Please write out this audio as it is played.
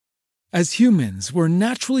As humans, we're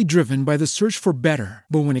naturally driven by the search for better.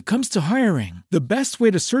 But when it comes to hiring, the best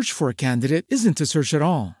way to search for a candidate isn't to search at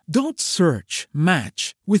all. Don't search,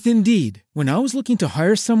 match with Indeed. When I was looking to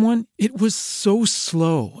hire someone, it was so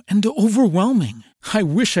slow and overwhelming. I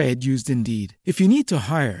wish I had used Indeed. If you need to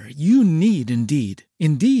hire, you need Indeed.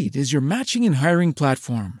 Indeed is your matching and hiring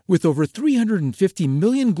platform with over 350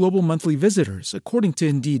 million global monthly visitors, according to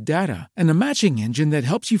Indeed data, and a matching engine that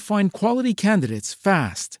helps you find quality candidates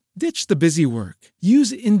fast. Ditch the busy work.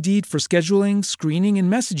 Use Indeed for scheduling, screening,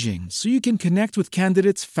 and messaging so you can connect with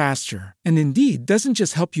candidates faster. And Indeed doesn't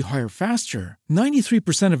just help you hire faster.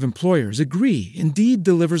 93% of employers agree Indeed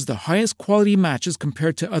delivers the highest quality matches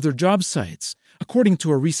compared to other job sites, according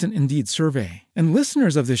to a recent Indeed survey. And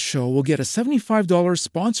listeners of this show will get a $75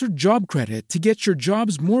 sponsored job credit to get your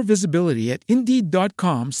jobs more visibility at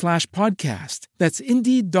Indeed.com/podcast. That's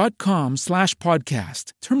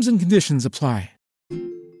Indeed.com/podcast. Terms and conditions apply.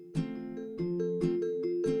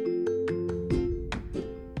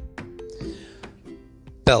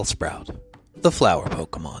 Bellsprout, the flower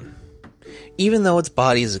Pokemon. Even though its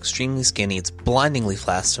body is extremely skinny, it's blindingly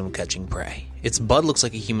fast when catching prey. Its bud looks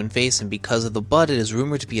like a human face, and because of the bud, it is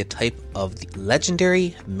rumored to be a type of the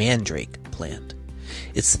legendary mandrake plant.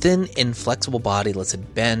 Its thin, inflexible body lets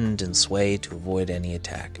it bend and sway to avoid any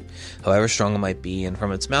attack. However strong it might be, and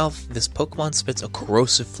from its mouth, this Pokemon spits a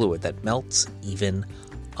corrosive fluid that melts even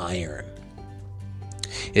iron.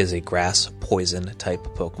 It is a grass poison type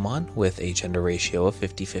Pokemon with a gender ratio of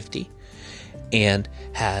 50-50 and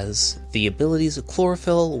has the abilities of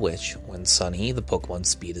Chlorophyll, which, when sunny, the Pokemon's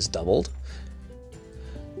speed is doubled.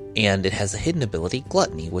 And it has the hidden ability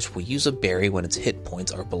Gluttony, which will use a berry when its hit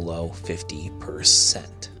points are below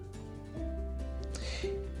 50%.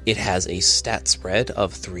 It has a stat spread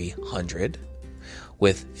of 300,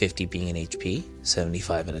 with 50 being in HP,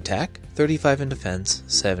 75 in attack, 35 in defense,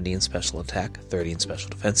 70 in special attack, 30 in special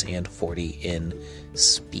defense, and 40 in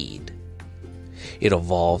speed. It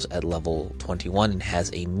evolves at level 21 and has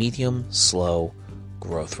a medium slow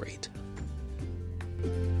growth rate.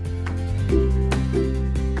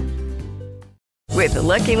 With the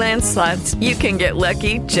Lucky Land Slots, you can get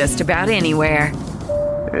lucky just about anywhere.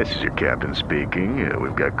 This is your captain speaking.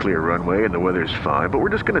 We've got clear runway and the weather's fine, but we're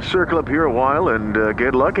just going to circle up here a while and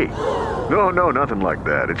get lucky. No, nothing like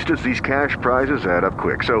that. It's just these cash prizes add up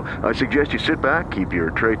quick. So I suggest you sit back, keep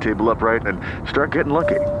your tray table upright, and start getting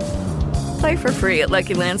lucky. Play for free at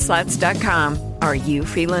LuckyLandSlots.com. Are you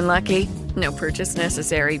feeling lucky? No purchase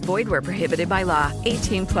necessary. Void where prohibited by law.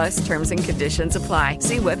 18+ terms and conditions apply.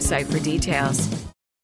 See website for details.